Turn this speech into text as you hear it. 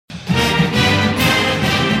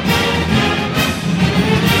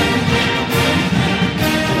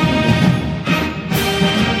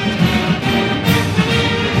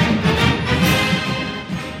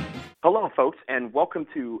folks, and welcome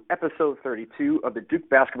to episode 32 of the Duke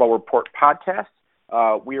Basketball Report podcast.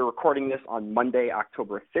 We are recording this on Monday,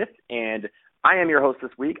 October 5th, and I am your host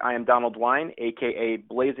this week. I am Donald Wine, a.k.a.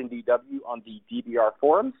 Blazing DW on the DBR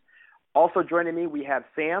forums. Also joining me, we have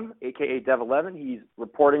Sam, a.k.a. Dev11. He's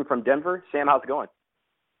reporting from Denver. Sam, how's it going?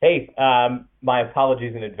 Hey, my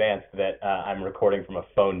apologies in advance that I'm recording from a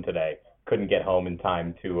phone today. Couldn't get home in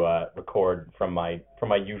time to record from my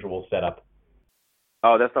usual setup.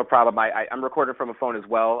 Oh, that's no problem. I'm recording from a phone as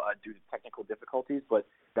well due to technical difficulties, but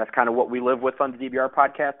that's kind of what we live with on the DBR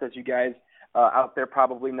podcast, as you guys out there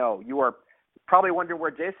probably know. You are probably wondering where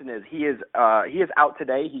Jason is. He is out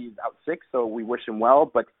today. He's out sick, so we wish him well,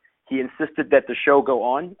 but he insisted that the show go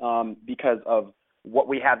on because of what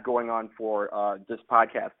we have going on for this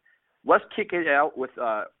podcast. Let's kick it out with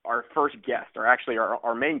our first guest, or actually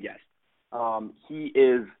our main guest. He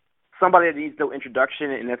is somebody that needs no introduction,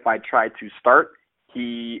 and if I try to start,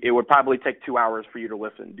 it would probably take 2 hours for you to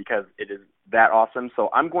listen because it is that awesome. So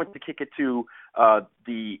I'm going to kick it to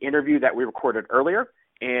the interview that we recorded earlier,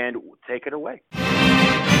 and take it away.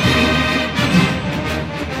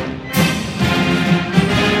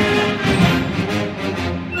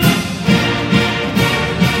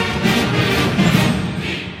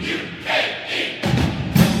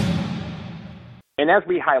 And as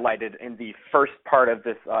we highlighted in the first part of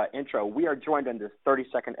this intro, we are joined on this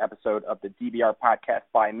 32nd episode of the DBR podcast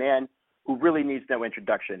by a man who really needs no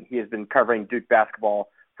introduction. He has been covering Duke basketball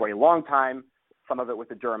for a long time, some of it with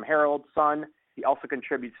the Durham Herald, Sun. He also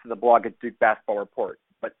contributes to the blog at Duke Basketball Report.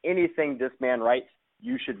 But anything this man writes,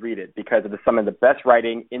 you should read it because it is some of the best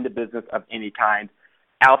writing in the business of any kind.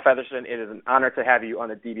 Al Featherston, it is an honor to have you on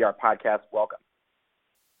the DBR podcast. Welcome.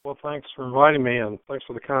 Well, thanks for inviting me, and thanks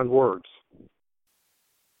for the kind words.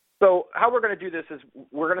 So how we're going to do this is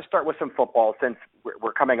we're going to start with some football since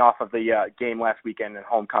we're coming off of the game last weekend and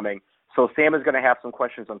homecoming. So Sam is going to have some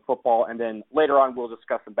questions on football, and then later on we'll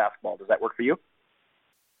discuss some basketball. Does that work for you?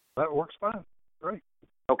 That works fine. Great.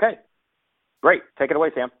 Okay. Great. Take it away,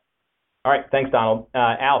 Sam. All right. Thanks, Donald.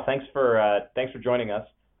 Al, thanks for joining us.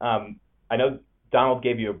 I know Donald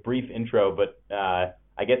gave you a brief intro, but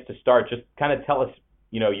I guess to start, just kind of tell us,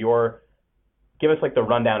 give us like the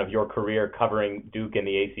rundown of your career covering Duke and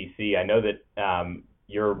the ACC. I know that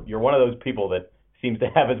you're one of those people that seems to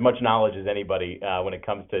have as much knowledge as anybody when it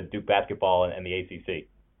comes to Duke basketball and the ACC.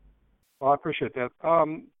 Well, I appreciate that.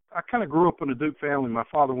 I kind of grew up in a Duke family. My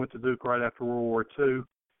father went to Duke right after World War II,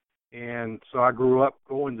 and so I grew up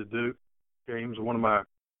going to Duke games. One of my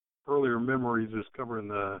earlier memories is covering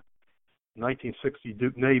the 1960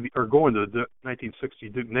 Duke Navy, or going to the 1960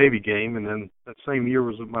 Duke Navy game, and then that same year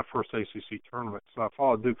was my first ACC tournament. So I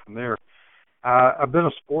followed Duke from there. I've been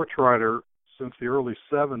a sports writer since the early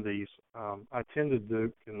 70s. I attended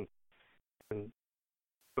Duke, and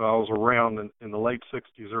so I was around in the late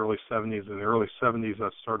 60s, early 70s. In the early 70s, I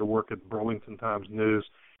started work at the Burlington Times News,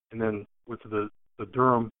 and then with the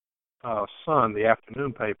Durham Sun, the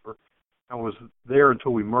afternoon paper. I was there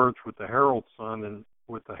until we merged with the Herald Sun, and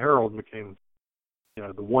with the Herald became,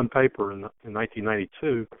 the one paper in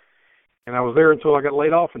 1992, and I was there until I got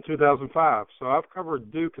laid off in 2005. So I've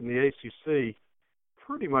covered Duke and the ACC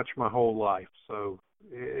pretty much my whole life. So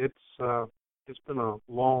it's been a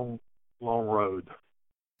long road.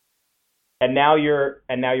 And now you're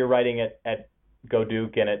writing at Go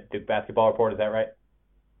Duke and at Duke Basketball Report. Is that right?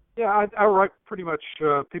 Yeah, I write pretty much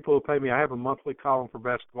people who pay me. I have a monthly column for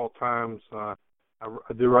Basketball Times.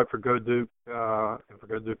 I do write for Go Duke and for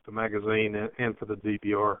Go Duke the magazine and for the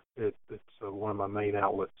DBR. It's one of my main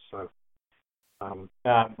outlets. So,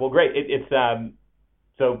 well, great.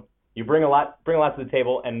 So you bring a lot to the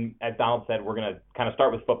table, and as Donald said, we're going to kind of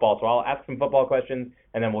start with football. So I'll ask some football questions,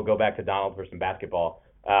 and then we'll go back to Donald for some basketball.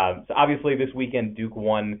 So obviously this weekend Duke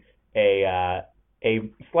won a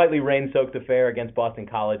slightly rain-soaked affair against Boston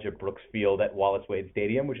College at Brooks Field at Wallace Wade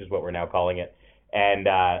Stadium, which is what we're now calling it, and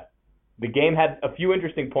the game had a few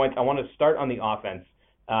interesting points. I want to start on the offense.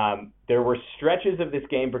 There were stretches of this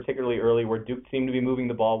game, particularly early, where Duke seemed to be moving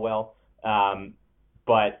the ball well,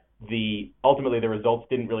 but ultimately the results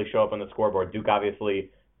didn't really show up on the scoreboard. Duke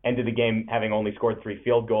obviously ended the game having only scored 3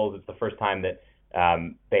 field goals. It's the first time that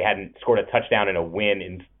they hadn't scored a touchdown in a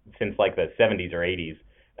win since like the 70s or 80s.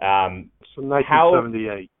 So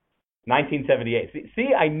 1978. 1978.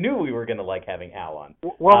 See, I knew we were going to like having Al on.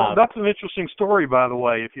 Well, that's an interesting story, by the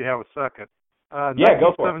way, if you have a second. Yeah,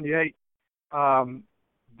 go for it. 1978,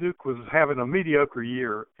 Duke was having a mediocre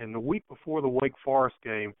year, and the week before the Wake Forest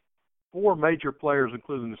game, 4 major players,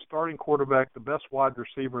 including the starting quarterback, the best wide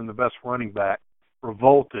receiver, and the best running back,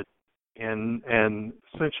 revolted and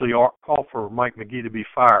essentially called for Mike McGee to be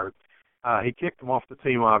fired. He kicked him off the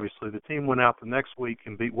team, obviously. The team went out the next week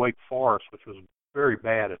and beat Wake Forest, which was very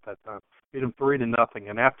bad at that time. Beat them 3-0.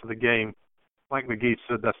 And after the game, Mike McGee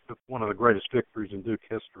said that's one of the greatest victories in Duke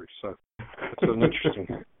history. So it's an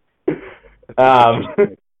interesting.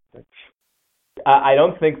 I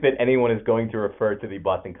don't think that anyone is going to refer to the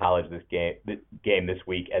Boston College game this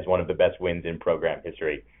week as one of the best wins in program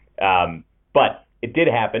history. But it did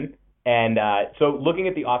happen. And so looking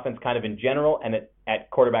at the offense kind of in general and at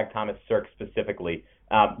quarterback Thomas Sirk specifically,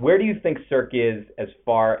 where do you think Sirk is as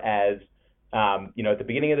far as, at the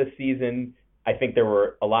beginning of the season? I think there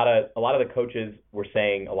were a lot of the coaches were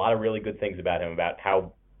saying a lot of really good things about him, about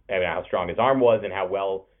how strong his arm was and how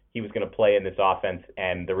well he was going to play in this offense.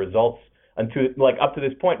 And the results up to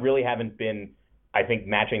this point really haven't been, I think,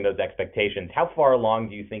 matching those expectations. How far along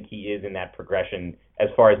do you think he is in that progression as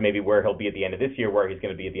far as maybe where he'll be at the end of this year, where he's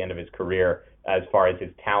going to be at the end of his career, as far as his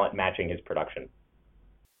talent matching his production?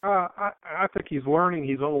 I think he's learning.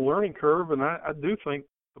 He's on a learning curve, and I do think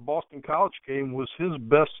the Boston College game was his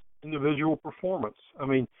best individual performance. I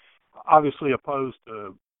mean, obviously opposed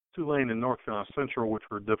to Tulane and North Carolina Central, which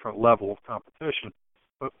were a different level of competition.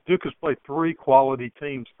 But Duke has played 3 quality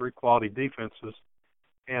teams, 3 quality defenses,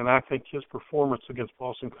 and I think his performance against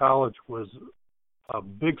Boston College was a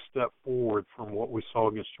big step forward from what we saw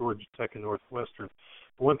against Georgia Tech and Northwestern.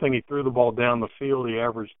 For one thing, he threw the ball down the field. He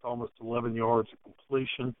averaged almost 11 yards of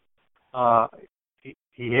completion.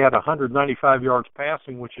 He had 195 yards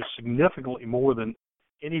passing, which is significantly more than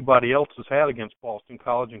anybody else has had against Boston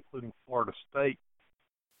College, including Florida State,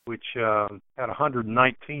 which had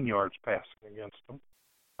 119 yards passing against them.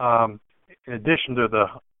 In addition to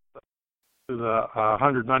the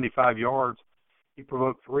 195 yards, he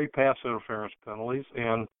provoked 3 pass interference penalties,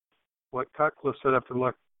 and what Cutcliffe said after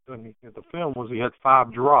looking at the film was he had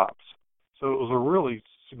 5 drops. So it was a really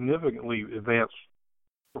significantly advanced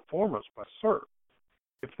performance by Sirk.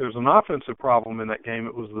 If there's an offensive problem in that game,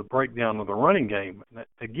 it was the breakdown of the running game. And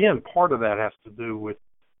again, part of that has to do with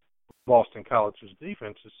Boston College's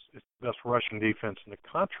defense. It's the best rushing defense in the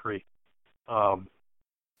country.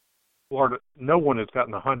 Florida, no one has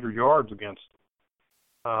gotten 100 yards against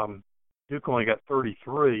them. Duke only got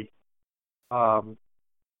 33. And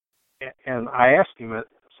I asked him at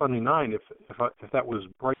Sunday night if that was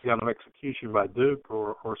breakdown of execution by Duke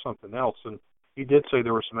or something else, and he did say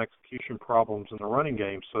there were some execution problems in the running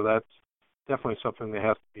game, so that's definitely something that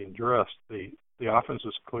has to be addressed. The offense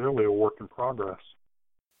is clearly a work in progress.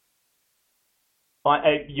 Well,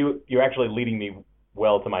 you're actually leading me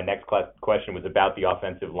well to my next question, was about the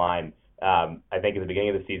offensive line. I think at the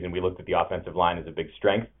beginning of the season, we looked at the offensive line as a big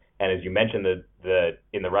strength. And as you mentioned,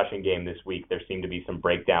 in the rushing game this week, there seemed to be some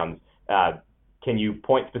breakdowns. Can you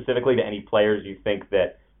point specifically to any players you think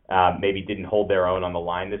that maybe didn't hold their own on the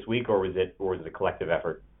line this week, or was it a collective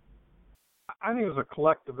effort? I think it was a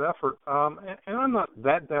collective effort. And I'm not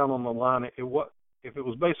that down on the line. If it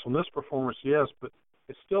was based on this performance, yes, but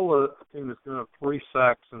it's still a team that's going to have 3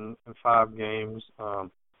 sacks in 5 games.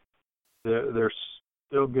 They're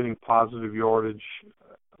still getting positive yardage.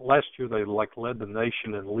 Last year they led the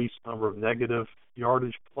nation in least number of negative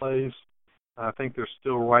yardage plays. I think they're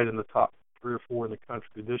still right in the top 3 or 4 in the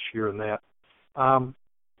country this year in that.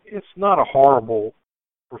 It's not a horrible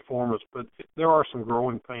performance, but there are some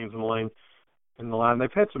growing pains in the line.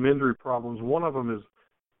 They've had some injury problems. One of them is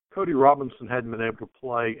Cody Robinson hadn't been able to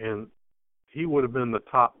play, and he would have been the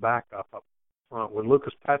top backup up front. When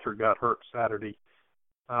Lucas Patrick got hurt Saturday,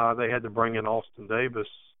 they had to bring in Austin Davis,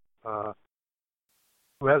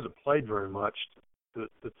 who hasn't played very much, to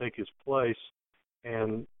take his place.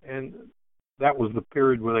 And that was the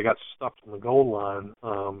period where they got stuffed on the goal line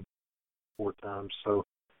 4 times. So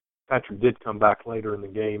Patrick did come back later in the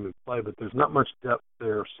game and play, but there's not much depth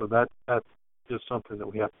there. So that's just something that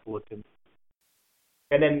we have to look into.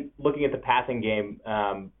 And then looking at the passing game,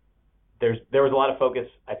 there was a lot of focus,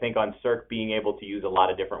 I think, on Sirk being able to use a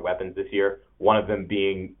lot of different weapons this year, one of them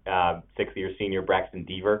being 6th-year senior Braxton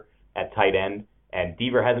Deaver at tight end. And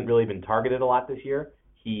Deaver hasn't really been targeted a lot this year.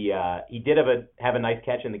 He did have a nice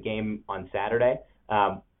catch in the game on Saturday.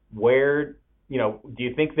 Do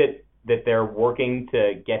you think that they're working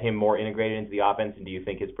to get him more integrated into the offense, and do you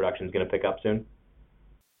think his production is going to pick up soon?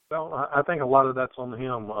 Well, I think a lot of that's on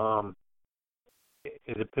him.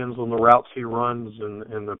 It depends on the routes he runs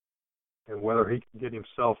and whether he can get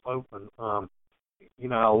himself open. A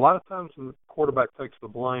lot of times the quarterback takes the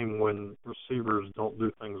blame when receivers don't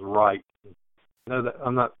do things right. I know that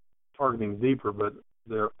I'm not targeting Deeper, but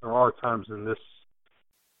there are times in this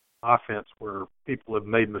offense where people have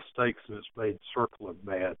made mistakes and it's made Sirk look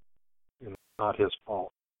bad. It's not his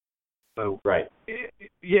fault. So right. It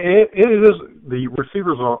is. The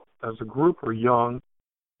receivers are, as a group, are young,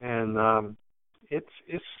 and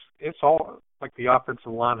it's all like the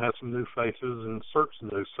offensive line has some new faces and Sert's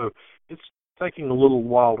new, so it's taking a little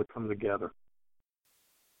while to come together.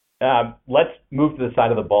 Let's move to the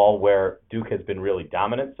side of the ball where Duke has been really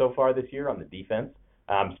dominant so far this year on the defense,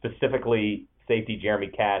 specifically safety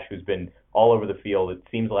Jeremy Cash, who's been all over the field. It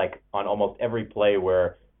seems like on almost every play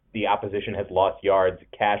where the opposition has lost yards,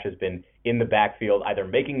 Cash has been in the backfield, either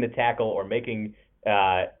making the tackle or making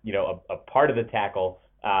a part of the tackle.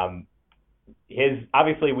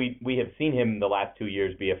 Obviously we have seen him the last 2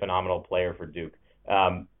 years be a phenomenal player for Duke.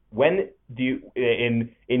 When do you,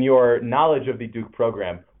 in your knowledge of the Duke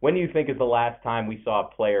program, when do you think is the last time we saw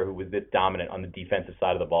a player who was this dominant on the defensive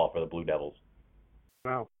side of the ball for the Blue Devils?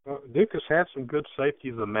 Wow, Duke has had some good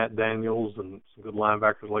safeties, Matt Daniels, and some good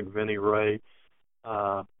linebackers like Vinny Ray.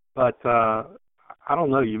 But I don't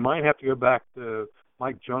know. You might have to go back to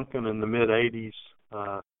Mike Junkin in the mid '80s,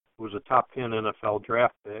 who was a top 10 NFL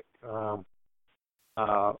draft pick, or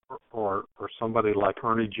somebody like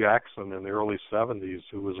Ernie Jackson in the early '70s,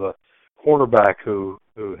 who was a cornerback who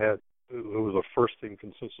was a first-team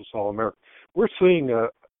consensus All-American. We're seeing a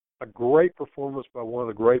great performance by one of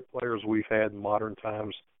the great players we've had in modern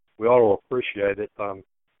times. We ought to appreciate it.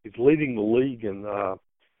 He's leading the league in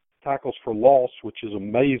tackles for loss, which is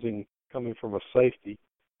amazing coming from a safety.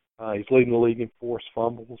 He's leading the league in forced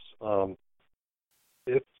fumbles.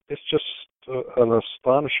 It's just an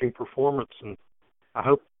astonishing performance, and I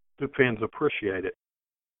hope Duke fans appreciate it.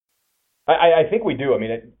 I think we do. I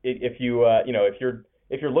mean, if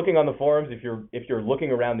you're looking on the forums, if you're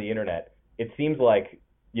looking around the internet, it seems like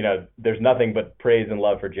there's nothing but praise and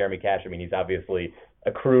love for Jeremy Cash. I mean, he's obviously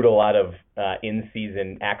accrued a lot of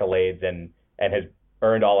in-season accolades and has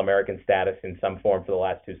earned All-American status in some form for the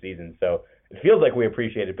last 2 seasons. So it feels like we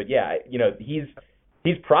appreciate it. But yeah,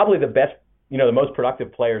 he's probably the best, the most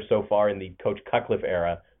productive player so far in the Coach Cutcliffe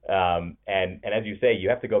era. And as you say, you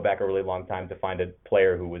have to go back a really long time to find a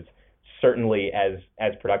player who was certainly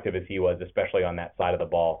as productive as he was, especially on that side of the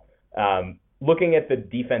ball. Looking at the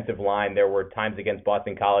defensive line, there were times against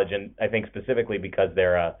Boston College, and I think specifically because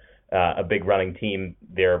they're a big running team,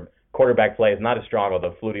 their quarterback play is not as strong,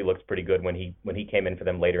 although Flutie looks pretty good when he came in for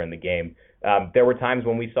them later in the game. There were times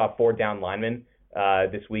when we saw 4 down linemen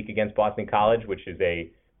this week against Boston College, which is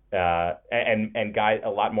a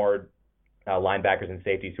lot more linebackers and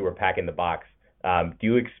safeties who are packing the box. Do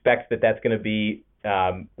you expect that that's going to be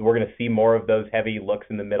we're going to see more of those heavy looks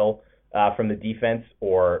in the middle from the defense,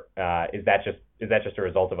 or is that just a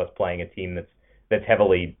result of us playing a team that's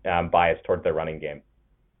heavily biased towards their running game?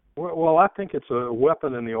 Well, I think it's a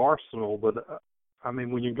weapon in the arsenal, but I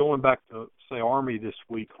mean, when you're going back to say Army this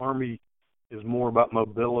week, Army is more about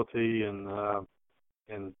mobility and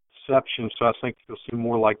deception. So I think you'll see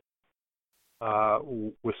more like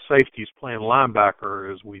with safeties playing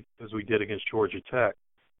linebacker as we did against Georgia Tech.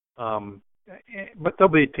 But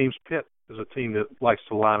there'll be teams. Pitt is a team that likes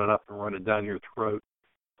to line it up and run it down your throat.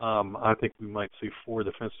 I think we might see 4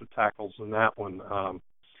 defensive tackles in that one.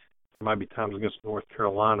 There might be times against North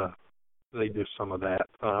Carolina they do some of that.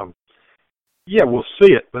 Yeah, we'll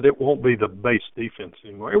see it, but it won't be the base defense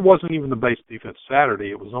anymore. It wasn't even the base defense Saturday.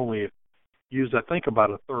 It was only used, I think,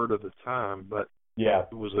 about a third of the time. But yeah,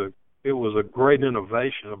 it was a great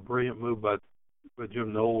innovation, a brilliant move by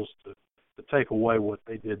Jim Knowles to take away what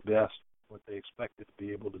they did best, what they expected to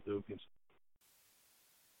be able to do against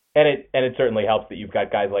them. And it certainly helps that you've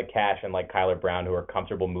got guys like Cash and like Kyler Brown who are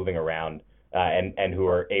comfortable moving around and who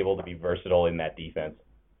are able to be versatile in that defense.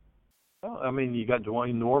 Well, I mean, you got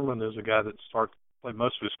Dwayne Norman as a guy that started to play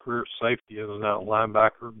most of his career at safety as an out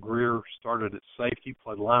linebacker. Greer started at safety,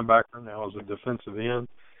 played linebacker, now as a defensive end.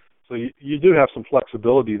 So you do have some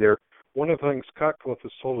flexibility there. One of the things Cutcliffe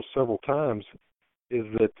has told us several times is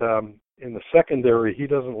that in the secondary, he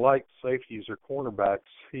doesn't like safeties or cornerbacks.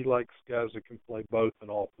 He likes guys that can play both in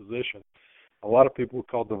all positions. A lot of people would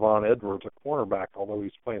call Devon Edwards a cornerback, although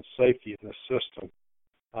he's playing safety in this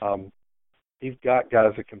system. He's got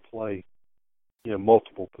guys that can play,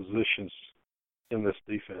 multiple positions in this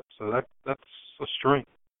defense. So that's a strength.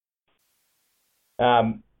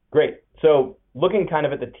 Great. So looking kind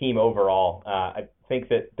of at the team overall, I think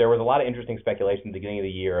that there was a lot of interesting speculation at the beginning of the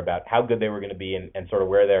year about how good they were going to be and sort of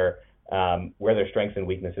where their strengths and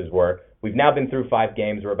weaknesses were. We've now been through 5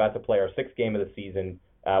 games. We're about to play our 6th game of the season.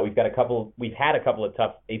 We've had a couple of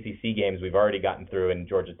tough ACC games we've already gotten through in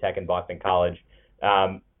Georgia Tech and Boston College.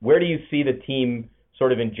 Where do you see the team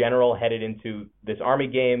sort of in general headed into this Army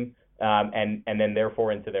game, and then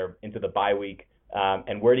therefore into the bye week?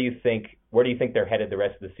 And where do you think they're headed the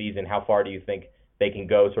rest of the season? How far do you think they can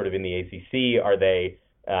go sort of in the ACC? Are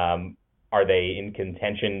they in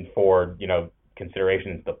contention for,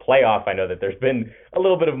 considerations the playoff? I know that there's been a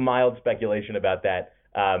little bit of mild speculation about that.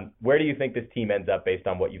 Where do you think this team ends up based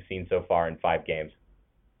on what you've seen so far in 5 games?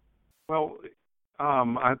 Well,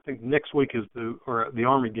 I think next week is the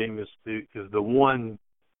Army game is the one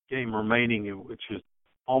game remaining, which is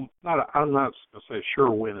I'm not going to say a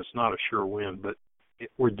sure win. It's not a sure win, but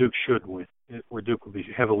where Duke should win, where Duke will be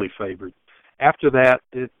heavily favored. After that,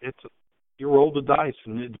 you roll the dice,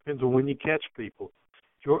 and it depends on when you catch people.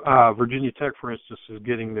 Virginia Tech, for instance, is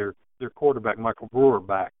getting their quarterback Michael Brewer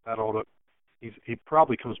back. He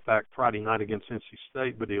probably comes back Friday night against NC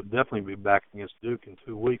State, but he'll definitely be back against Duke in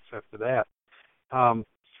 2 weeks after that.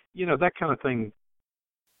 That kind of thing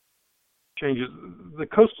changes. The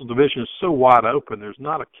Coastal Division is so wide open. There's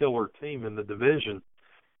not a killer team in the division.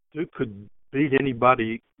 Duke could beat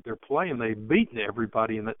anybody they're playing. They've beaten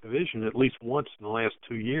everybody in that division at least once in the last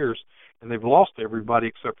 2 years, and they've lost to everybody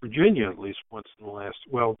except Virginia at least once in the last,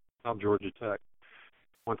 not Georgia Tech,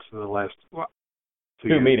 once in the last 2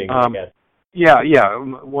 years. Meetings, I guess. Yeah,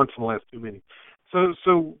 once in the last 2 meetings. So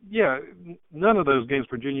none of those games,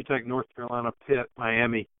 Virginia Tech, North Carolina, Pitt,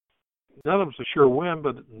 Miami, none of them's a sure win,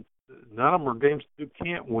 but none of them are games Duke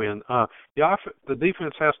can't win. The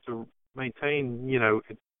defense has to maintain,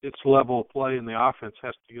 its level of play, and the offense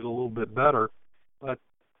has to get a little bit better, but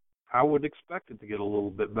I would expect it to get a little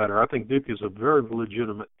bit better. I think Duke is a very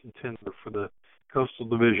legitimate contender for the Coastal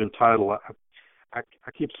Division title. I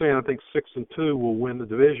keep saying I think 6-2 will win the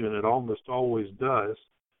division. It almost always does,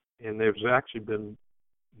 and there's actually been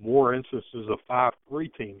more instances of 5-3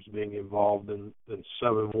 teams being involved than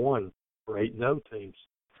 7-1 or 8-0 teams.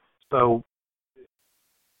 So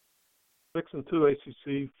 6-2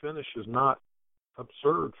 ACC finish is not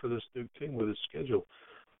absurd for this Duke team with its schedule.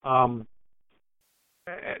 Playoff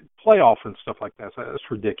and stuff like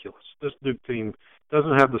that's ridiculous. This Duke team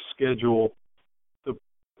doesn't have the schedule to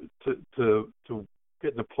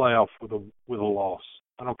get in the playoff with a loss.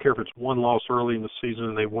 I don't care if it's one loss early in the season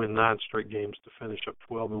and they win 9 straight games to finish up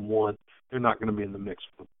 12-1. They're not going to be in the mix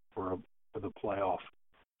for the playoff.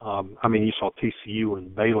 You saw TCU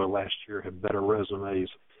and Baylor last year have better resumes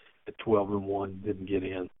at 12-1, didn't get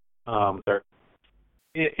in.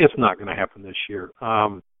 It's not going to happen this year,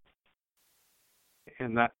 and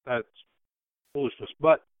that's foolishness.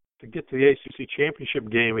 But to get to the ACC championship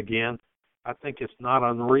game again, I think it's not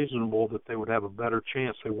unreasonable that they would have a better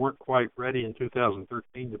chance. They weren't quite ready in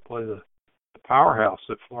 2013 to play the powerhouse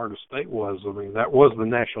that Florida State was. That was the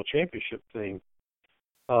national championship team.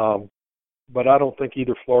 But I don't think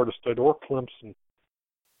either Florida State or Clemson,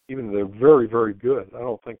 even though they're very, very good, I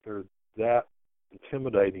don't think they're that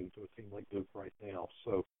intimidating to a team like Duke right now.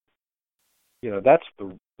 So, that's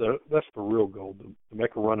the real goal, to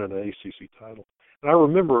make a run at an ACC title. And I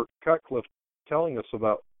remember Cutcliffe telling us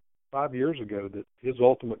about 5 years ago that his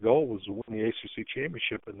ultimate goal was to win the ACC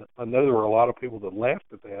championship, and I know there were a lot of people that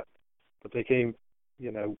laughed at that, but they came,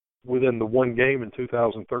 within the one game in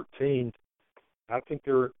 2013. I think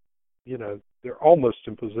they're almost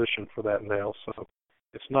in position for that now, so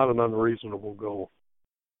it's not an unreasonable goal.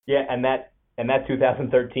 Yeah, and that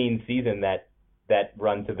 2013 season, that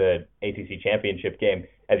run to the ACC championship game,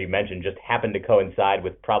 as you mentioned, just happened to coincide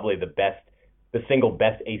with probably the single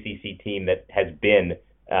best ACC team that has been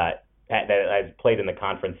that has played in the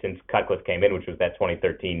conference since Cutcliffe came in, which was that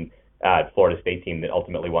 2013 Florida State team that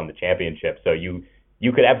ultimately won the championship. So you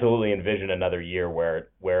could absolutely envision another year where it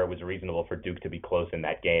was reasonable for Duke to be close in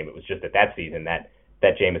that game. It was just that season that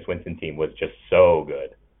Jameis Winston team was just so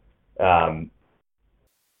good. All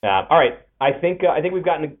right, I think we've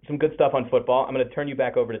gotten some good stuff on football. I'm going to turn you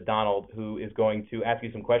back over to Donald, who is going to ask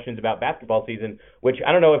you some questions about basketball season, which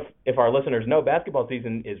I don't know if our listeners know. Basketball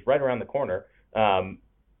season is right around the corner.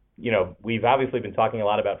 We've obviously been talking a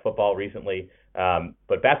lot about football recently,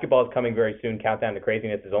 but basketball is coming very soon. Countdown to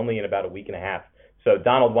Craziness is only in about a week and a half. So,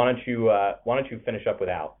 Donald, why don't you finish up with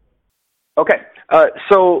Al? Okay,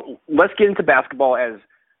 so let's get into basketball. As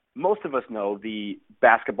most of us know, the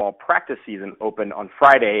basketball practice season opened on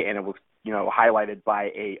Friday, and it was highlighted by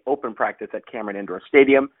a open practice at Cameron Indoor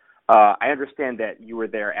Stadium. I understand that you were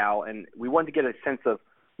there, Al, and we wanted to get a sense of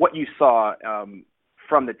what you saw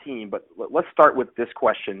from the team. But let's start with this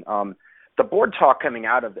question. The board talk coming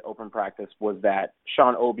out of the open practice was that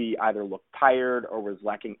Sean Obi either looked tired or was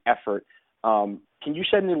lacking effort. Can you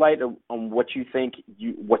shed any light on what you think,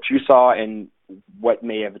 what you saw, and what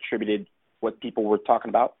may have attributed what people were talking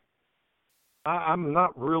about? I'm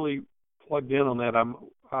not really plugged in on that.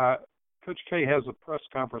 Coach K has a press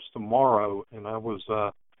conference tomorrow, and I was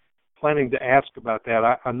planning to ask about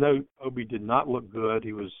that. I know Obi did not look good.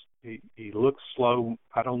 He looked slow.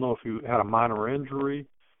 I don't know if he had a minor injury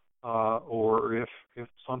or if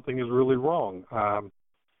something is really wrong.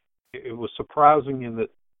 It was surprising in that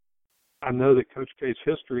I know that Coach K's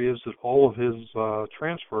history is that all of his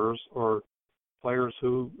transfers are players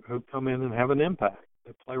who come in and have an impact.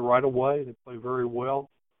 They play right away. They play very well.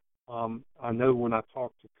 I know when I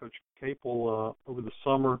talked to Coach Capel over the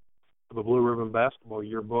summer for the Blue Ribbon Basketball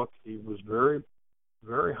Yearbook, he was very,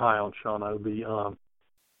 very high on Sean Obi.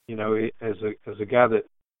 As a guy that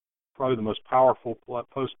probably the most powerful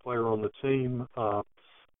post player on the team,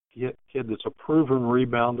 kid that's a proven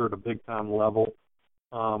rebounder at a big time level,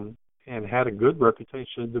 and had a good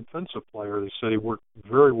reputation as a defensive player. They said he worked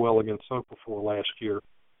very well against Okafor last year.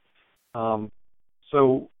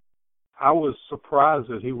 So I was surprised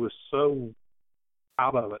that he was so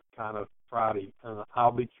out of it kind of Friday.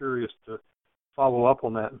 I'll be curious to follow up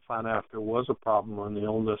on that and find out if there was a problem on the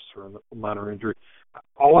illness or a minor injury.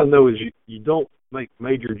 All I know is you don't make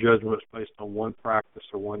major judgments based on one practice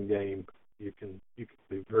or one game. You can be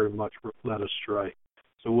very much led astray.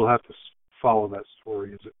 So we'll have to follow that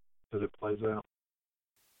story as it plays out.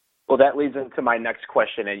 Well, that leads into my next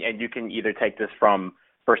question, and you can either take this from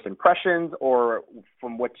first impressions or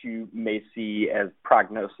from what you may see as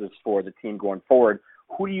prognosis for the team going forward.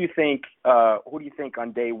 Who do you think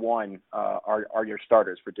on day one are your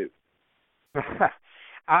starters for Duke?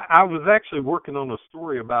 I was actually working on a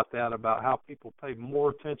story about that, about how people pay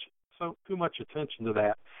too much attention to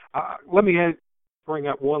that. Let me bring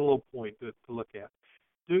up one little point to look at.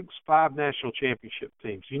 Duke's 5 national championship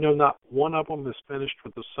teams. Not one of them is finished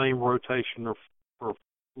with the same rotation or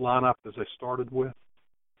lineup as they started with.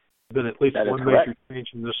 Been at least one major change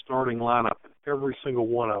in the starting lineup in every single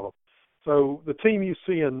one of them. So the team you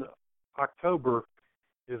see in October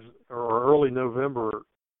or early November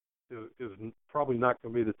is probably not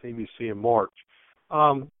going to be the team you see in March.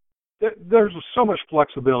 There's so much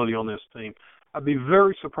flexibility on this team. I'd be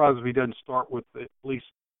very surprised if he doesn't start with at least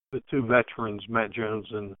the 2 veterans, Matt Jones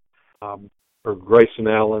and or Grayson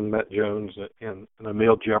Allen, Matt Jones, and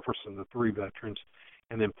Emil Jefferson, the 3 veterans,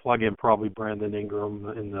 and then plug in probably Brandon Ingram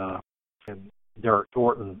and Derek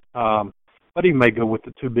Thornton. But he may go with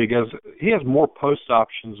the 2 big guys. He has more post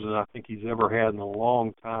options than I think he's ever had in a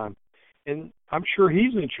long time. And I'm sure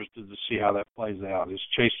he's interested to see how that plays out. Is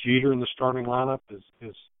Chase Jeter in the starting lineup?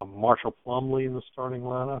 Is Marshall Plumlee in the starting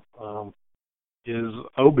lineup? Is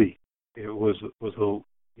Obi? It was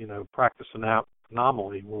a practice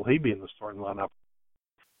anomaly. Will he be in the starting lineup?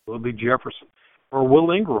 Will it be Jefferson? Or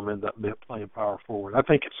will Ingram end up playing power forward? I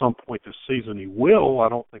think at some point this season he will. I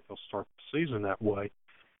don't think they'll start the season that way.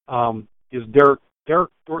 Is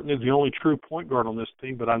Derek Thornton is the only true point guard on this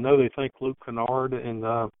team, but I know they think Luke Kennard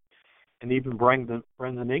and even Brandon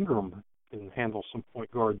Ingram can handle some point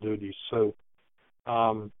guard duties. So,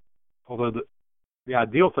 although the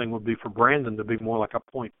ideal thing would be for Brandon to be more like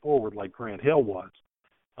a point forward like Grant Hill was.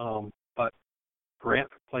 But Grant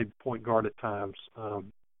played point guard at times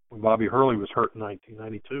when Bobby Hurley was hurt in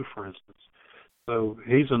 1992, for instance. So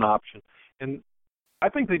he's an option. And I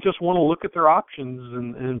think they just want to look at their options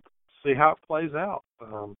and see how it plays out.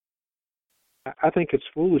 I think it's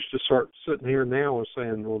foolish to start sitting here now and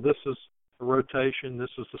saying, well, this is the rotation, this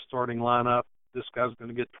is the starting lineup, this guy's going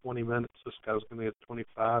to get 20 minutes, this guy's going to get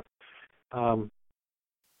 25.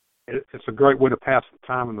 It's a great way to pass the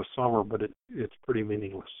time in the summer, but it's pretty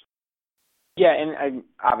meaningless. Yeah, and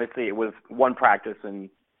obviously it was one practice, and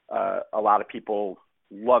a lot of people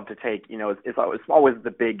love to take, it's always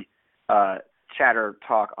the big chatter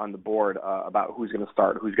talk on the board about who's going to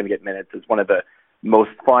start, who's going to get minutes. It's one of the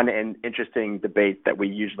most fun and interesting debates that we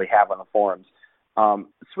usually have on the forums.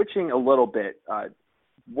 Switching a little bit,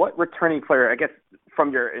 what returning player, I guess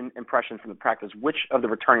from your impression from the practice, which of the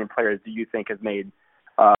returning players do you think has made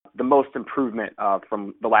the most improvement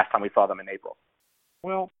from the last time we saw them in April?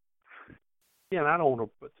 Well, again, I don't want to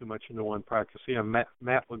put too much into one practice. Yeah,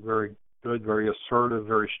 Matt looked very good, very assertive,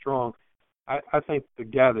 very strong. I think the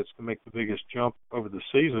guy that's going to make the biggest jump over the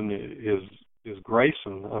season is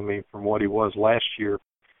Grayson. I mean, from what he was last year.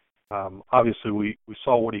 Obviously, we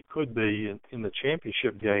saw what he could be in the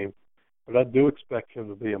championship game, but I do expect him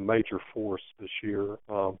to be a major force this year.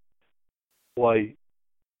 Play,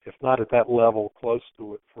 if not at that level, close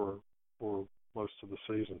to it for most of the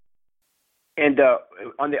season. And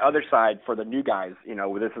on the other side, for the new guys,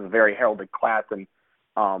 this is a very heralded class, and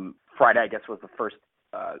Friday, I guess, was the first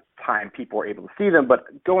time people were able to see them.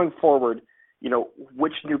 But going forward,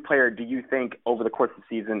 which new player do you think over the course of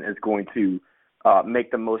the season is going to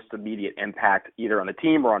make the most immediate impact, either on the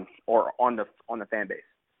team or on the fan base?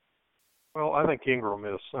 Well, I think Ingram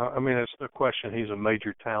is. I mean, it's no question he's a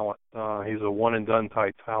major talent. He's a one-and-done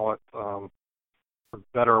type talent, for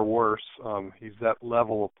better or worse. He's that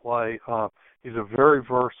level of play. He's a very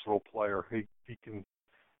versatile player. He can,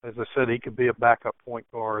 as I said, he could be a backup point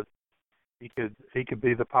guard. He could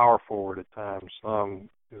be the power forward at times.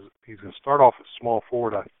 He's going to start off as small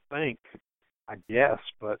forward, I guess,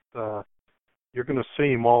 but you're going to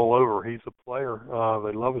see him all over. He's a player.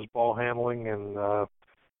 They love his ball handling and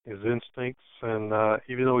his instincts, and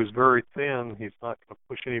even though he's very thin, he's not going to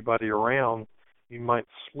push anybody around. He might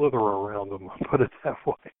slither around them, put it that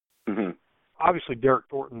way. Mm-hmm. Obviously, Derek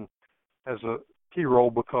Thornton has a key role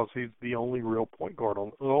because he's the only real point guard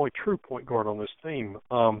the only true point guard on this team.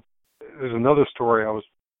 There's another story I was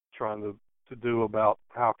trying to do about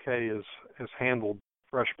how Kay has handled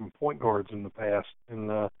freshman point guards in the past and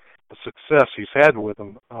the success he's had with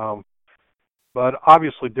them. But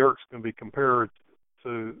obviously, Derek's going to be compared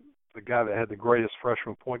to the guy that had the greatest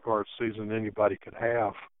freshman point guard season anybody could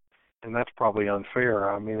have, and that's probably unfair.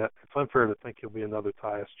 I mean, it's unfair to think he'll be another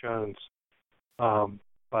Tyus Jones.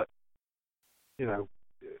 But, you know,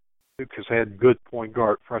 Duke has had good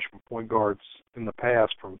freshman point guards in the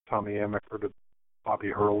past, from Tommy Amaker to Bobby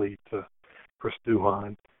Hurley to Chris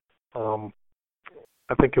Duhon.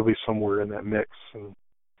 I think he'll be somewhere in that mix, and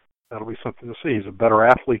that'll be something to see. He's a better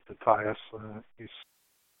athlete than Tyus. He's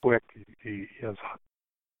quick. He has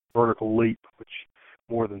vertical leap, which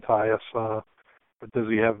more than Tyus. But does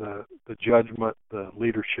he have the judgment, the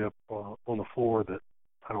leadership on the floor that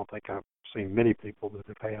I don't think I've seen many people that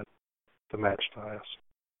have had to match Tyus?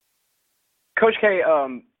 Coach K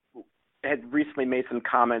had recently made some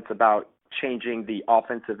comments about changing the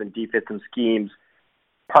offensive and defensive schemes,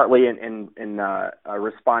 partly in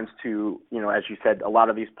response to, you know, as you said, a lot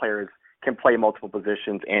of these players can play multiple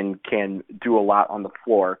positions and can do a lot on the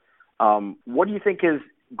floor. What do you think is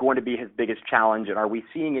going to be his biggest challenge, and are we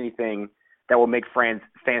seeing anything that will make fans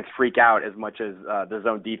freak out as much as the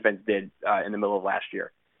zone defense did in the middle of last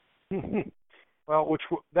year? Well,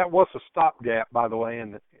 that was a stopgap, by the way,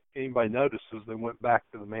 and if anybody notices, they went back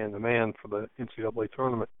to the man-to-man for the NCAA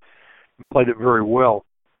tournament and played it very well.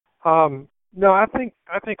 No, I think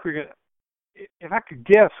we're going to, if I could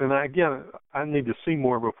guess, and I need to see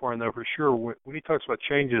more before I know for sure, when he talks about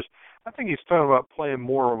changes, I think he's talking about playing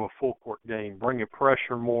more of a full court game, bringing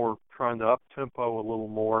pressure more, trying to up-tempo a little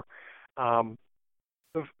more.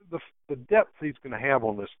 The depth he's going to have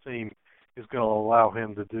on this team is going to allow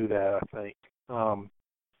him to do that, I think.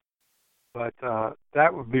 But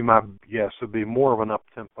that would be my guess. It would be more of an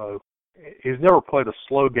up-tempo. He's never played a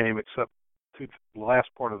slow game except the last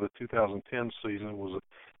part of the 2010 season was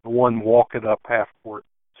the one walk-it-up half-court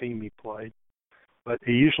team he played. But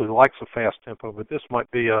he usually likes a fast tempo, but this might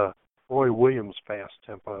be a Roy Williams fast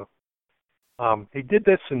tempo. He did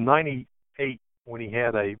this in 98 when he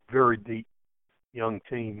had a very deep young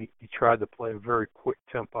team. He tried to play a very quick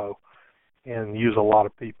tempo and use a lot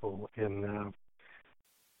of people, and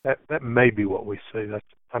that may be what we see.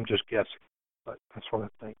 I'm just guessing, but that's what I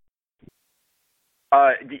think.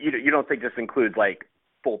 You don't think this includes like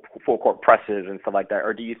full court presses and stuff like that,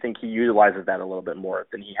 or do you think he utilizes that a little bit more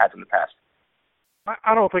than he has in the past?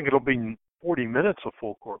 I don't think it'll be 40 minutes of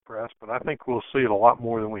full court press, but I think we'll see it a lot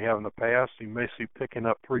more than we have in the past. You may see picking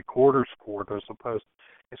up three-quarters court as opposed.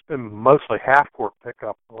 It's been mostly half-court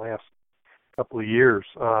pickup the last couple of years.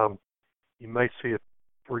 You may see a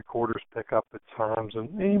three-quarters pickup at times, and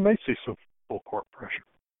you may see some full court pressure.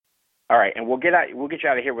 All right, and we'll get you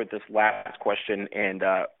out of here with this last question and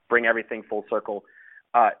bring everything full circle.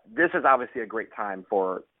 This is obviously a great time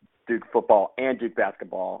for Duke football and Duke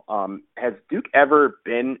basketball. Has Duke ever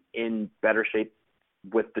been in better shape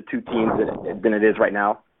with the two teams than it is right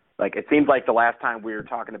now? Like, it seems like the last time we were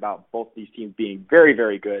talking about both these teams being very,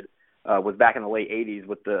 very good was back in the late 80s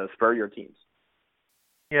with the Spurrier teams.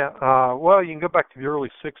 Yeah, well, you can go back to the early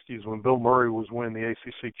 60s when Bill Murray was winning the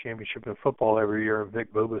ACC championship in football every year, and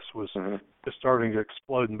Vic Bubas was just starting to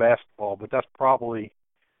explode in basketball. But that's probably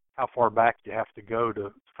how far back you have to go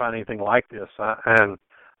to find anything like this. And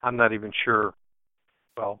I'm not even sure.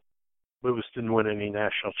 Well, Bubas didn't win any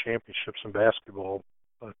national championships in basketball,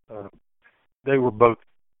 but they were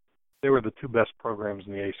the two best programs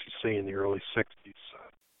in the ACC in the early 60s. So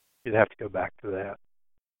you'd have to go back to that.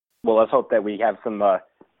 Well, let's hope that we have some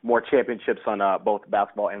more championships on both the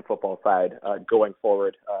basketball and football side going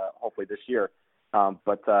forward, hopefully this year.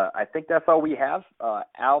 But I think that's all we have.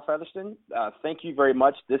 Al Featherston, thank you very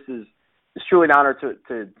much. It's truly an honor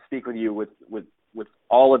to speak with you with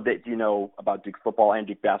all of that you know about Duke football and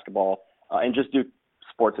Duke basketball and just Duke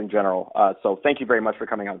sports in general. So thank you very much for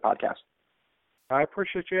coming on the podcast. I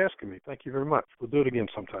appreciate you asking me. Thank you very much. We'll do it again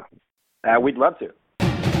sometime. We'd love to.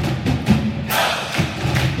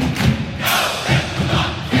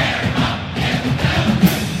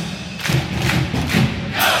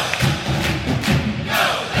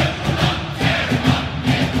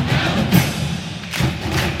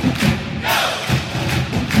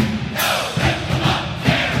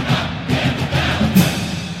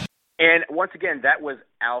 And once again, that was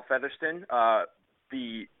Al Featherston,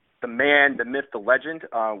 the man, the myth, the legend.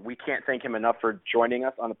 We can't thank him enough for joining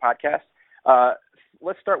us on the podcast.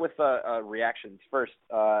 Let's start with reactions first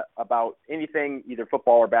about anything, either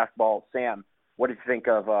football or basketball. Sam, what did you think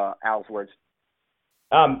of Al's words?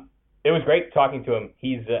 It was great talking to him.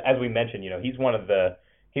 He's, as we mentioned, he's one of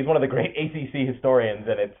the great ACC historians,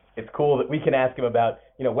 and it's cool that we can ask him about,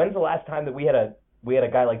 when's the last time that we had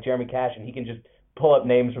a guy like Jeremy Cash, and he can just pull up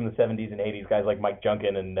names from the 70s and 80s, guys like Mike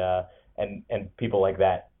Junkin and people like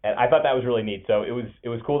that. And I thought that was really neat. So it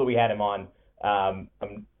was cool that we had him on.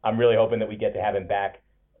 I'm really hoping that we get to have him back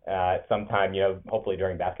sometime, hopefully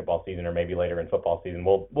during basketball season or maybe later in football season.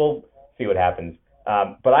 We'll see what happens.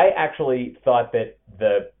 But I actually thought that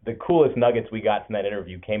the coolest nuggets we got from that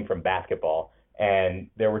interview came from basketball, and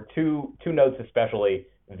there were two notes especially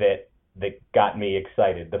that got me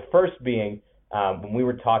excited. The first being when we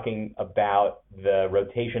were talking about the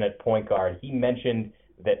rotation at point guard, he mentioned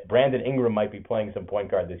that Brandon Ingram might be playing some point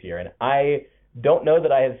guard this year, and I don't know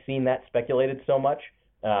that I have seen that speculated so much,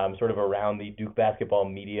 sort of around the Duke basketball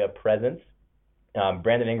media presence.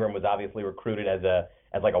 Brandon Ingram was obviously recruited as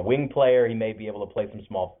like a wing player. He may be able to play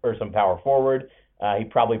some power forward. He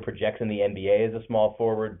probably projects in the NBA as a small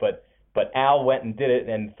forward, but Al went and did it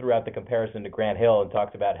and threw out the comparison to Grant Hill and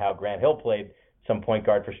talked about how Grant Hill played some point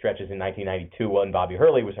guard for stretches in 1992 when Bobby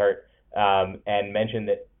Hurley was hurt, and mentioned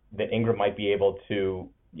that Ingram might be able to,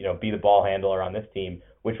 be the ball handler on this team,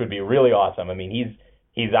 which would be really awesome. I mean,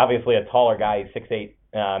 he's obviously a taller guy. He's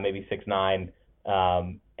 6'8", maybe 6'9",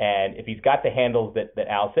 and if he's got the handles that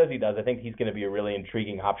Al says he does, I think he's going to be a really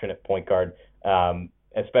intriguing option at point guard,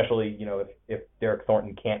 especially, if Derek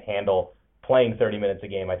Thornton can't handle playing 30 minutes a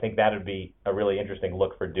game. I think that would be a really interesting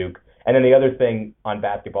look for Duke. And then the other thing on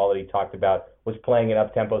basketball that he talked about was playing an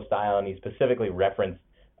up-tempo style, and he specifically referenced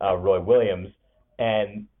Roy Williams.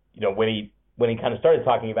 And, when he kind of started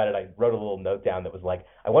talking about it, I wrote a little note down that was like,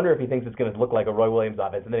 I wonder if he thinks it's going to look like a Roy Williams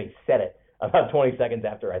offense. And then he said it about 20 seconds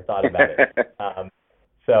after I thought about it.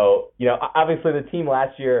 So, obviously the team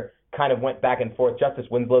last year kind of went back and forth. Justice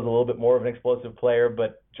Winslow's a little bit more of an explosive player,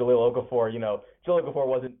 but Jahlil Okafor, Jahlil Okafor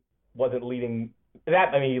wasn't leading that.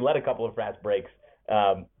 I mean, he led a couple of fast breaks,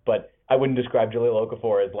 but I wouldn't describe Jahlil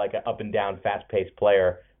Okafor as like an up-and-down, fast-paced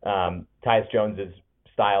player. Tyus Jones's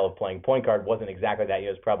style of playing point guard wasn't exactly that. He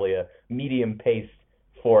was probably a medium pace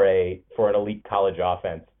for an elite college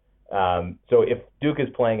offense. So if Duke is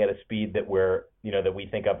playing at a speed that that we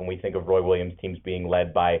think of when we think of Roy Williams teams being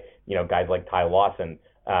led by, guys like Ty Lawson,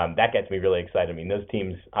 that gets me really excited. I mean, those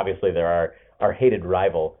teams, obviously they're our hated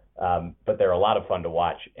rival, but they're a lot of fun to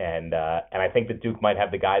watch. And I think that Duke might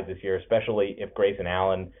have the guys this year, especially if Grayson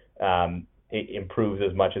Allen improves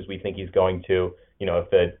as much as we think he's going to.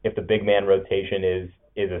 If the big man rotation is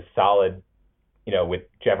a solid, with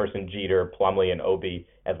Jefferson, Jeter, Plumlee, and Obi,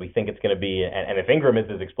 as we think it's going to be, and if Ingram is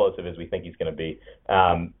as explosive as we think he's going to be,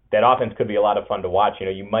 that offense could be a lot of fun to watch.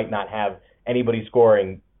 You might not have anybody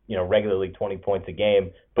scoring, regularly 20 points a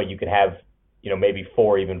game, but you could have, maybe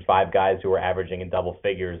 4, even 5 guys who are averaging in double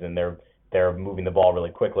figures, and they're moving the ball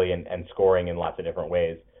really quickly and scoring in lots of different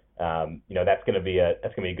ways. That's going to be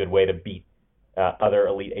a good way to beat other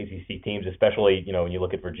elite ACC teams, especially, when you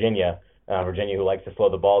look at Virginia, who likes to slow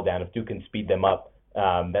the ball down. If Duke can speed them up,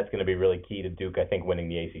 that's going to be really key to Duke, I think, winning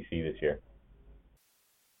the ACC this year.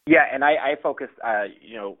 Yeah, and I focused,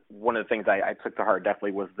 one of the things I took to heart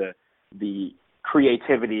definitely was the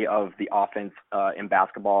creativity of the offense in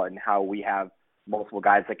basketball and how we have multiple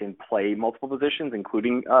guys that can play multiple positions,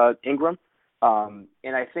 including Ingram.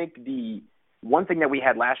 And I think the one thing that we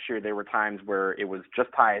had last year, there were times where it was just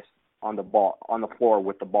Tyus on the floor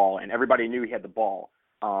with the ball, and everybody knew he had the ball,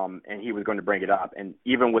 and he was going to bring it up. And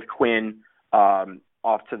even with Quinn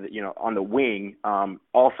off to the on the wing,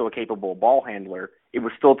 also a capable ball handler, it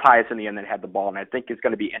was still Tyus in the end that had the ball. And I think it's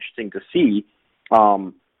going to be interesting to see,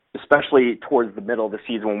 especially towards the middle of the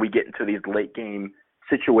season when we get into these late game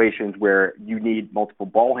situations where you need multiple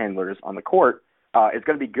ball handlers on the court. It's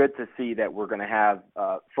going to be good to see that we're going to have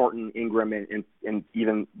Thornton, Ingram, and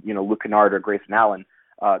even Luke Kennard or Grayson Allen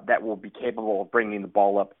that will be capable of bringing the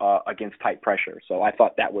ball up against tight pressure. So I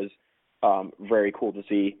thought that was very cool to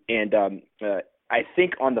see. And I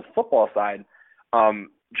think on the football side,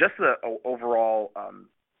 just the overall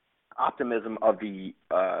optimism of the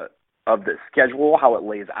schedule, how it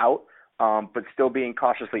lays out. but still being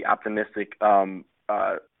cautiously optimistic on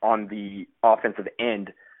the offensive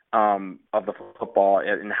end of the football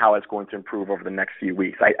and how it's going to improve over the next few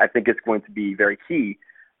weeks. I think it's going to be very key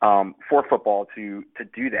for football to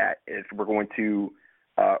do that if we're going to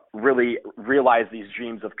really realize these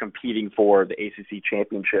dreams of competing for the ACC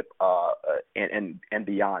championship and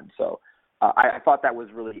beyond. So I thought that was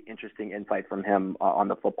really interesting insight from him on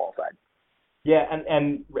the football side. Yeah,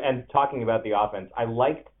 and talking about the offense, I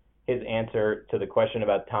liked his answer to the question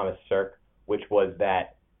about Thomas Sirk, which was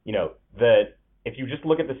that, if you just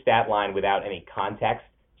look at the stat line without any context,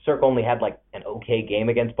 Sirk only had like an okay game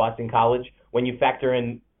against Boston College. When you factor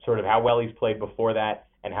in sort of how well he's played before that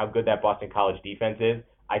and how good that Boston College defense is,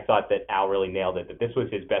 I thought that Al really nailed it, that this was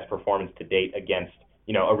his best performance to date against,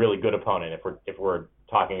 a really good opponent. If we're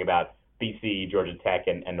talking about BC, Georgia Tech,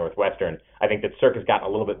 and Northwestern, I think that Sirk has gotten a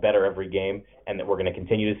little bit better every game, and that we're going to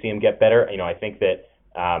continue to see him get better. I think that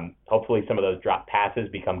hopefully some of those drop passes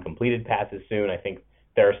become completed passes soon. I think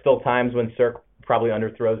there are still times when Sirk probably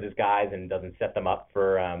underthrows his guys and doesn't set them up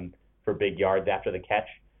for big yards after the catch.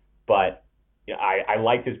 But I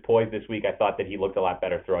liked his poise this week. I thought that he looked a lot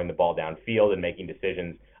better throwing the ball downfield and making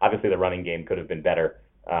decisions. Obviously, the running game could have been better.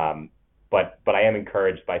 But I am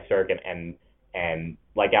encouraged by Sirk, and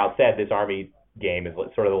like Al said, this Army game is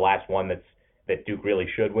sort of the last one that Duke really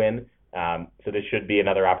should win. So this should be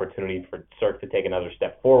another opportunity for Sirk to take another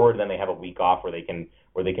step forward. Then they have a week off where they can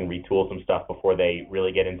retool some stuff before they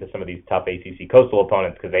really get into some of these tough ACC coastal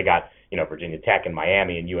opponents, because they got Virginia Tech and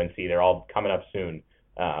Miami and UNC. They're all coming up soon.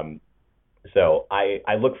 So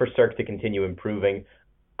I look for Sirk to continue improving.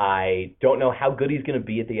 I don't know how good he's going to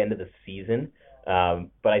be at the end of the season,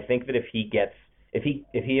 but I think that if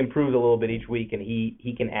he improves a little bit each week and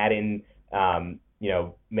he can add in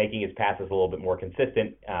making his passes a little bit more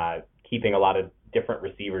consistent, keeping a lot of different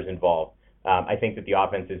receivers involved, I think that the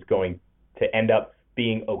offense is going to end up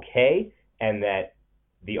being okay, and that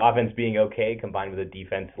the offense being okay combined with a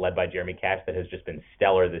defense led by Jeremy Cash that has just been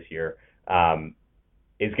stellar this year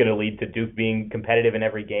is going to lead to Duke being competitive in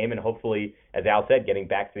every game, and hopefully, as Al said, getting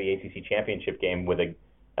back to the ACC championship game with a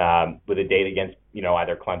date against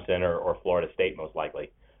either Clemson or Florida State, most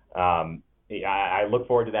likely. I look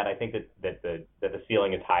forward to that. I think that the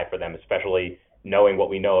ceiling is high for them, especially knowing what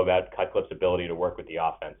we know about Cutcliffe's ability to work with the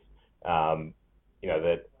offense.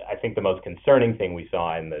 I think the most concerning thing we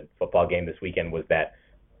saw in the football game this weekend was that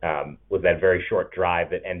very short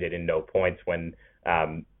drive that ended in no points when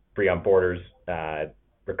Breon Borders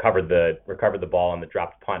recovered the ball on the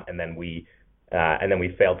dropped punt, and then we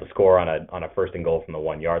failed to score on a 1st and goal from the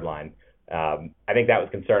 1 yard line. I think that was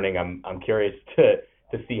concerning. I'm curious to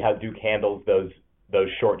see how Duke handles those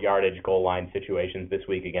short yardage goal line situations this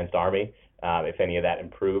week against Army. If any of that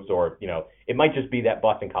improves, or it might just be that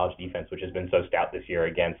Boston College defense, which has been so stout this year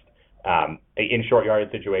against in short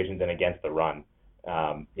yardage situations and against the run.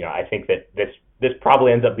 I think that this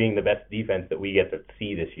probably ends up being the best defense that we get to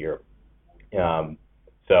see this year.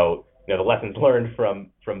 So the lessons learned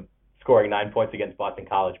from scoring 9 points against Boston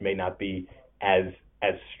College may not be as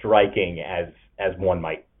striking as one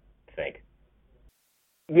might think.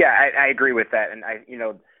 Yeah, I agree with that, and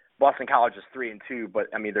Boston College is 3-2, but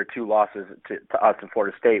I mean their 2 losses to us in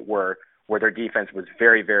Florida State where their defense was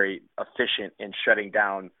very, very efficient in shutting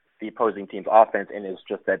down the opposing team's offense, and it's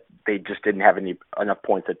just that they just didn't have enough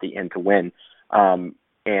points at the end to win.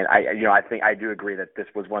 And I think I do agree that this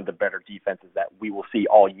was one of the better defenses that we will see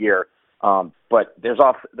all year. But there's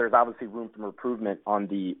obviously room for improvement on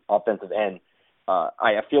the offensive end.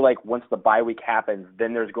 I feel like once the bye week happens,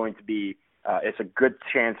 then there's going to be it's a good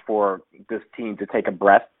chance for this team to take a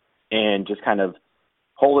breath and just kind of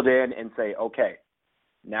hold it in and say, okay,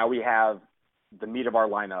 now we have the meat of our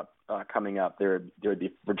lineup coming up. There would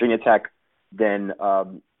be Virginia Tech, then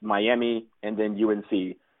Miami, and then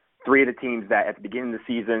UNC. 3 of the teams that at the beginning of the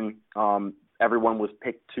season, everyone was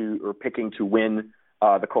picking to win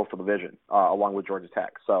the Coastal Division along with Georgia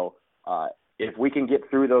Tech. So if we can get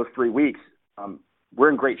through those 3 weeks, we're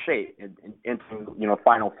in great shape into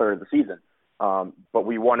final third of the season. But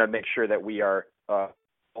we want to make sure that we are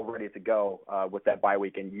all ready to go with that bye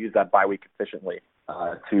week and use that bye week efficiently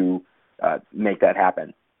to make that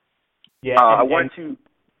happen. Yeah, I want to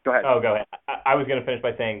go ahead. Oh, go ahead. I was going to finish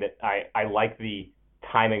by saying that I like the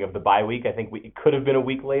timing of the bye week. I think it could have been a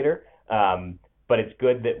week later, but it's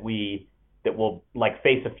good that we'll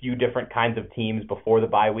face a few different kinds of teams before the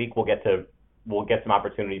bye week. We'll get some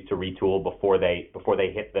opportunities to retool before they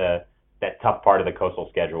hit that tough part of the Coastal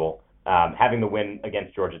schedule. Having the win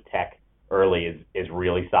against Georgia Tech early is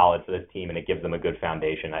really solid for this team, and it gives them a good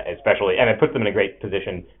foundation, especially, and it puts them in a great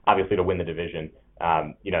position, obviously, to win the division.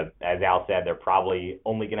 As Al said, they're probably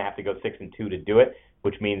only going to have to go 6-2 to do it,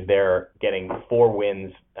 which means they're getting 4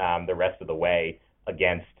 wins the rest of the way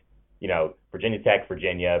against, Virginia Tech,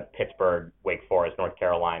 Virginia, Pittsburgh, Wake Forest, North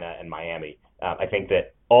Carolina, and Miami. I think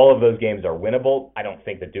that all of those games are winnable. I don't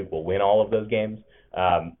think that Duke will win all of those games,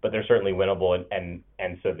 but they're certainly winnable. And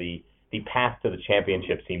so the path to the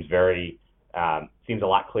championship seems a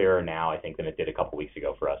lot clearer now, I think, than it did a couple weeks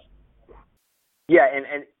ago for us. Yeah,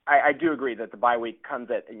 and I do agree that the bye week comes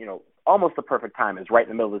at, almost the perfect time. It's right in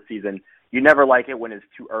the middle of the season. You never like it when it's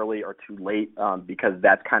too early or too late, because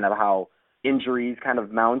that's kind of how injuries kind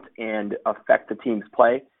of mount and affect the team's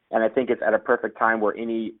play. And I think it's at a perfect time where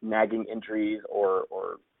any nagging injuries or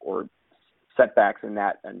setbacks in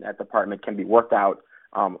that department can be worked out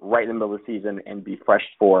right in the middle of the season and be fresh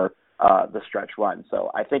for the stretch run.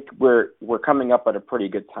 So I think we're coming up at a pretty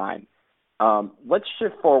good time. Let's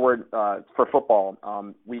shift forward for football.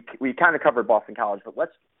 We kind of covered Boston College, but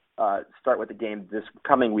let's start with the game this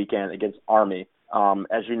coming weekend against Army.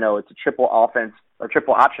 As you know, it's a triple option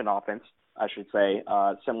offense, I should say,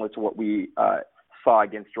 similar to what we saw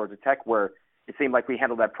against Georgia Tech, where it seemed like we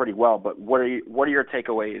handled that pretty well. But what are your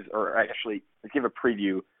takeaways, or actually, let's give a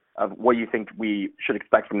preview of what you think we should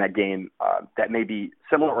expect from that game that may be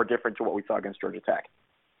similar or different to what we saw against Georgia Tech?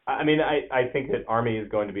 I mean, I think that Army is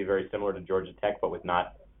going to be very similar to Georgia Tech, but with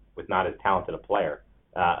not as talented a player.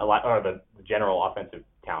 The general offensive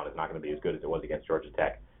talent is not going to be as good as it was against Georgia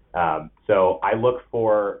Tech. So I look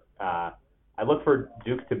for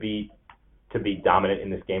Duke to be dominant in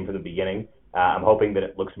this game from the beginning. I'm hoping that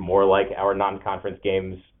it looks more like our non-conference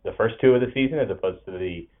games, the first 2 of the season, as opposed to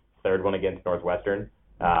the third one against Northwestern.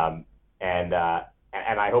 And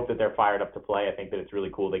I hope that they're fired up to play. I think that it's really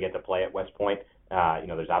cool they get to play at West Point.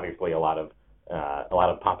 There's obviously a lot of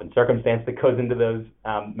pomp and circumstance that goes into those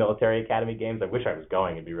military academy games. I wish I was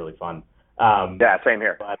going; it'd be really fun. Yeah, same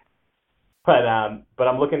here. But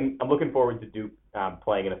I'm looking forward to Duke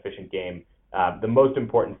playing an efficient game. The most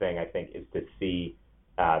important thing, I think, is to see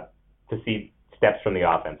steps from the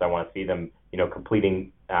offense. I want to see them,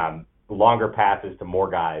 completing longer passes to more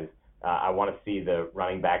guys. I want to see the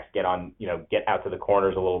running backs get out to the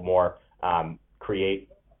corners a little more, create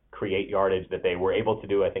yardage that they were able to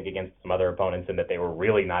do, I think, against some other opponents, and that they were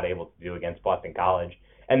really not able to do against Boston College.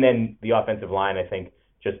 And then the offensive line, I think,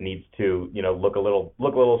 just needs to, look a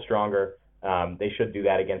little stronger. They should do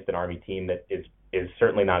that against an Army team that is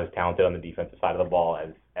certainly not as talented on the defensive side of the ball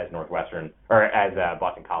as Northwestern, or as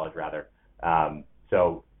Boston College rather.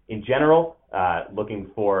 So in general, looking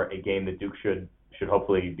for a game that Duke should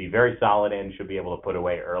hopefully be very solid in, should be able to put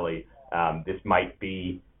away early. This might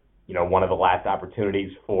be, one of the last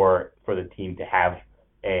opportunities for the team to have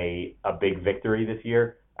a big victory this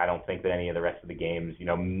year. I don't think that any of the rest of the games,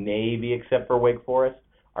 maybe except for Wake Forest,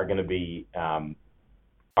 are going to be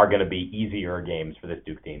easier games for this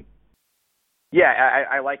Duke team. Yeah,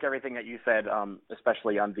 I like everything that you said,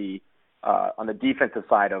 especially on the defensive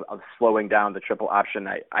side of slowing down the triple option.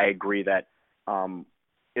 I agree that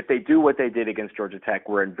if they do what they did against Georgia Tech,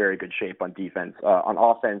 we're in very good shape on defense. On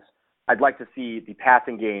offense, I'd like to see the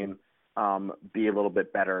passing game be a little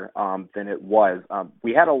bit better than it was.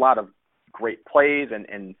 We had a lot of great plays,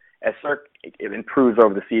 and as Sark improves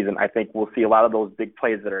over the season, I think we'll see a lot of those big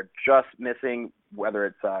plays that are just missing, whether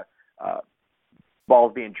it's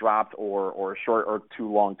balls being dropped or short or too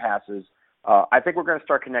long passes. I think we're going to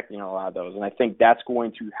start connecting on a lot of those, and I think that's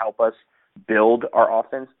going to help us build our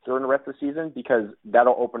offense during the rest of the season, because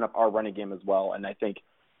that'll open up our running game as well. And I think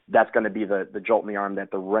that's going to be the jolt in the arm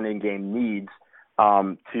that the running game needs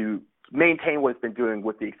to maintain what it's been doing,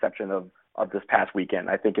 with the exception of this past weekend.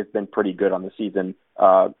 I think it's been pretty good on the season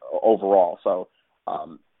overall. So,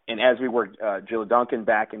 and as we work Jill Duncan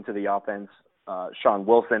back into the offense, Sean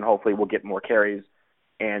Wilson hopefully will get more carries,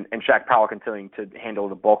 and Shaq Powell continuing to handle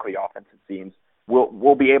the bulk of the offense, it seems.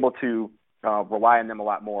 We'll be able to rely on them a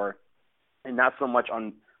lot more, and not so much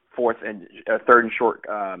on third and short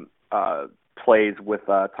plays with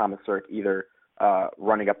Thomas Sirk, either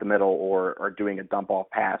running up the middle or doing a dump off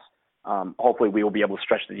pass. Hopefully we will be able to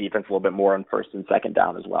stretch the defense a little bit more on first and second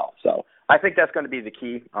down as well. So I think that's going to be the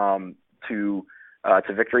key to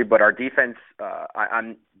victory. But our defense,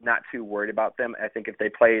 I'm not too worried about them. I think if they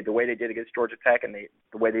play the way they did against Georgia Tech and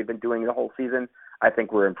the way they've been doing the whole season, I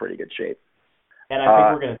think we're in pretty good shape. And I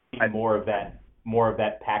think we're going to see more of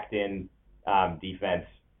that packed in defense,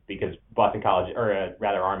 because Boston College, or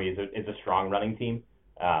rather Army, is a strong running team.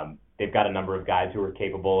 They've got a number of guys who are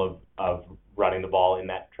capable of running the ball in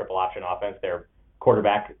that triple option offense. Their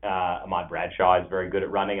quarterback, Ahmad Bradshaw, is very good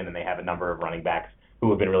at running, and then they have a number of running backs who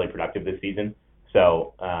have been really productive this season.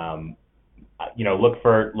 So look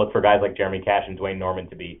for guys like Jeremy Cash and Dwayne Norman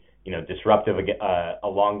to be, disruptive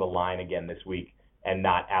along the line again this week and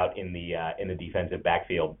not out in the defensive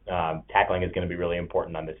backfield. Tackling is going to be really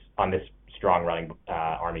important on this strong running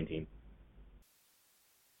Army team.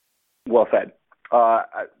 Well said.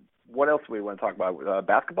 What else do we want to talk about?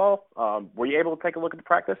 Basketball? Were you able to take a look at the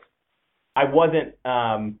practice? I wasn't.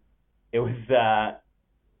 It was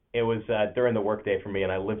during the workday for me,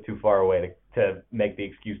 and I live too far away to make the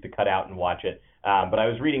excuse to cut out and watch it. But I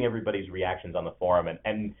was reading everybody's reactions on the forum,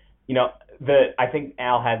 and I think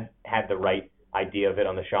Al had the right idea of it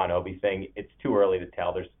on the Sean Obi thing. It's too early to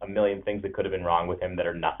tell. There's a million things that could have been wrong with him that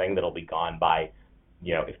are nothing, that'll be gone by,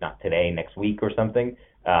 if not today, next week or something.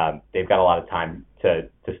 They've got a lot of time to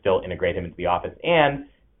still integrate him into the offense. And,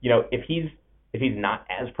 if he's not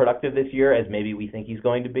as productive this year as maybe we think he's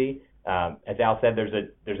going to be, as Al said, there's a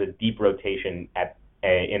deep rotation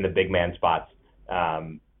in the big man spots.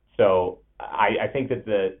 So I think that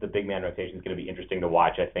the big man rotation is going to be interesting to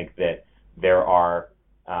watch. I think that there are,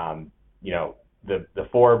 the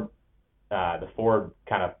four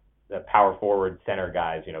kind of the power forward center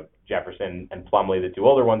guys, Jefferson and Plumlee, the two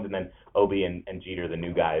older ones, and then Obi and Jeter, the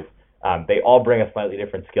new guys. They all bring a slightly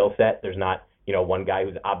different skill set. There's not, one guy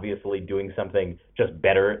who's obviously doing something just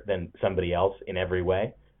better than somebody else in every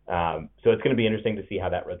way. So it's going to be interesting to see how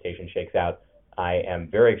that rotation shakes out. I am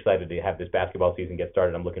very excited to have this basketball season get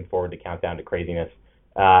started. I'm looking forward to Countdown to Craziness.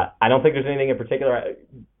 I don't think there's anything in particular.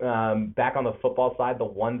 Back on the football side, the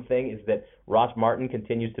one thing is that Ross Martin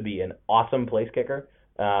continues to be an awesome place kicker.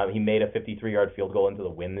 He made a 53-yard field goal into the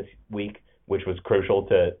win this week, which was crucial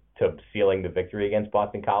to sealing the victory against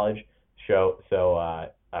Boston College. So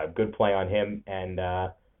a good play on him. And I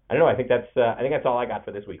don't know. I think that's all I got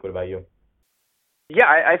for this week. What about you? Yeah,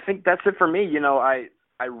 I think that's it for me.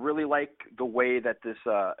 I really like the way that this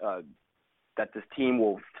team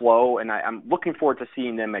will flow, and I'm looking forward to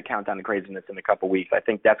seeing them at Countdown to Craziness in a couple weeks. I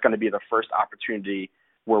think that's going to be the first opportunity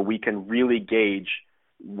where we can really gauge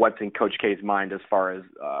what's in Coach K's mind as far as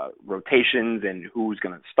rotations and who's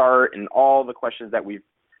going to start and all the questions that we've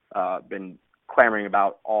been clamoring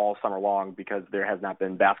about all summer long because there has not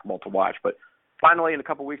been basketball to watch. But finally, in a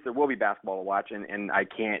couple weeks, there will be basketball to watch, and I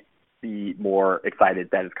can't be more excited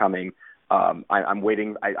that it's coming. I'm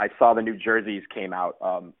waiting. I saw the new jerseys came out.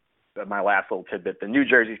 My last little tidbit, the new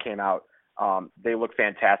jerseys came out. They look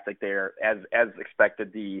fantastic. They're, as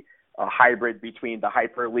expected, the hybrid between the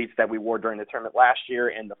hyper elites that we wore during the tournament last year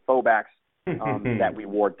and the faux-backs that we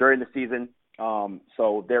wore during the season.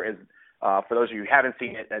 So there is, for those of you who haven't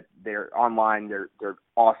seen it, that they're online. They're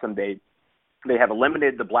awesome. They have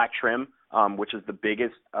eliminated the black trim, which is the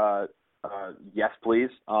biggest yes please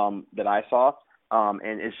that I saw.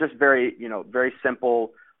 And it's just very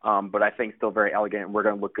simple, but I think still very elegant. And we're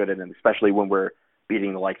going to look good in them, especially when we're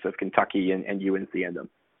beating the likes of Kentucky and UNC in them.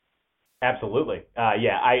 Absolutely.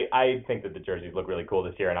 I think that the jerseys look really cool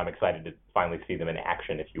this year, and I'm excited to finally see them in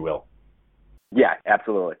action, if you will. Yeah,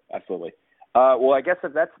 absolutely. Well, I guess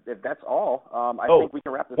if that's all, I think we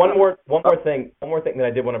can wrap this up. One more thing that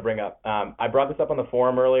I did want to bring up. I brought this up on the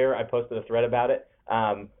forum earlier. I posted a thread about it.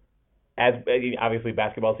 As obviously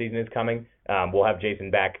basketball season is coming, we'll have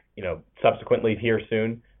Jason back, subsequently here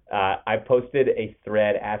soon. I posted a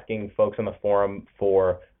thread asking folks on the forum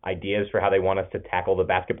for ideas for how they want us to tackle the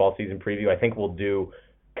basketball season preview. I think we'll do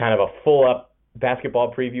kind of a full up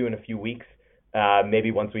basketball preview in a few weeks, maybe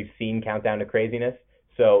once we've seen Countdown to Craziness.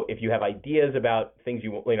 So if you have ideas about things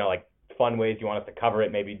like fun ways you want us to cover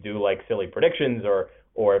it, maybe do like silly predictions or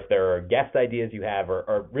if there are guest ideas you have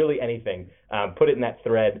or really anything, put it in that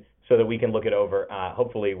thread so that we can look it over.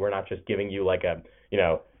 Hopefully we're not just giving you like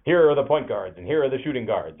here are the point guards and here are the shooting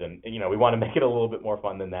guards. And, we want to make it a little bit more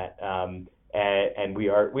fun than that. And we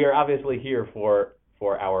are obviously here for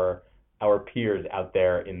our peers out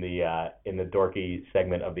there in the dorky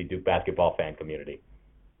segment of the Duke basketball fan community.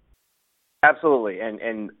 Absolutely.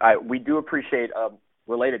 And we do appreciate,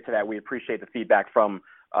 related to that, we appreciate the feedback from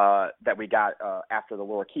that we got after the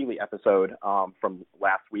Laura Keeley episode from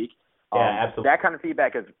last week. Yeah, absolutely. That kind of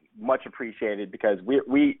feedback is much appreciated because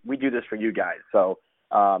we do this for you guys. So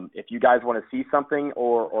if you guys want to see something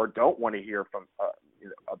or don't want to hear from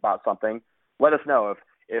about something, let us know.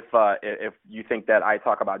 If you think that I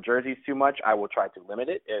talk about jerseys too much, I will try to limit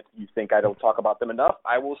it. If you think I don't talk about them enough,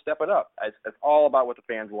 I will step it up. It's all about what the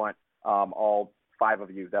fans want, all 5 of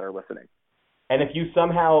you that are listening. And if you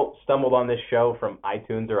somehow stumbled on this show from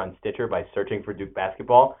iTunes or on Stitcher by searching for Duke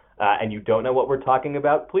Basketball and you don't know what we're talking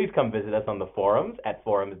about, please come visit us on the forums at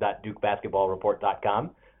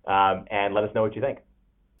forums.dukebasketballreport.com and let us know what you think.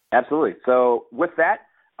 Absolutely. So with that,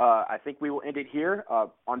 I think we will end it here.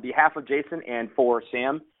 On behalf of Jason and for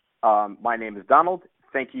Sam, My name is Donald.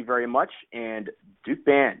 Thank you very much. And Duke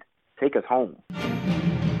Band, take us home.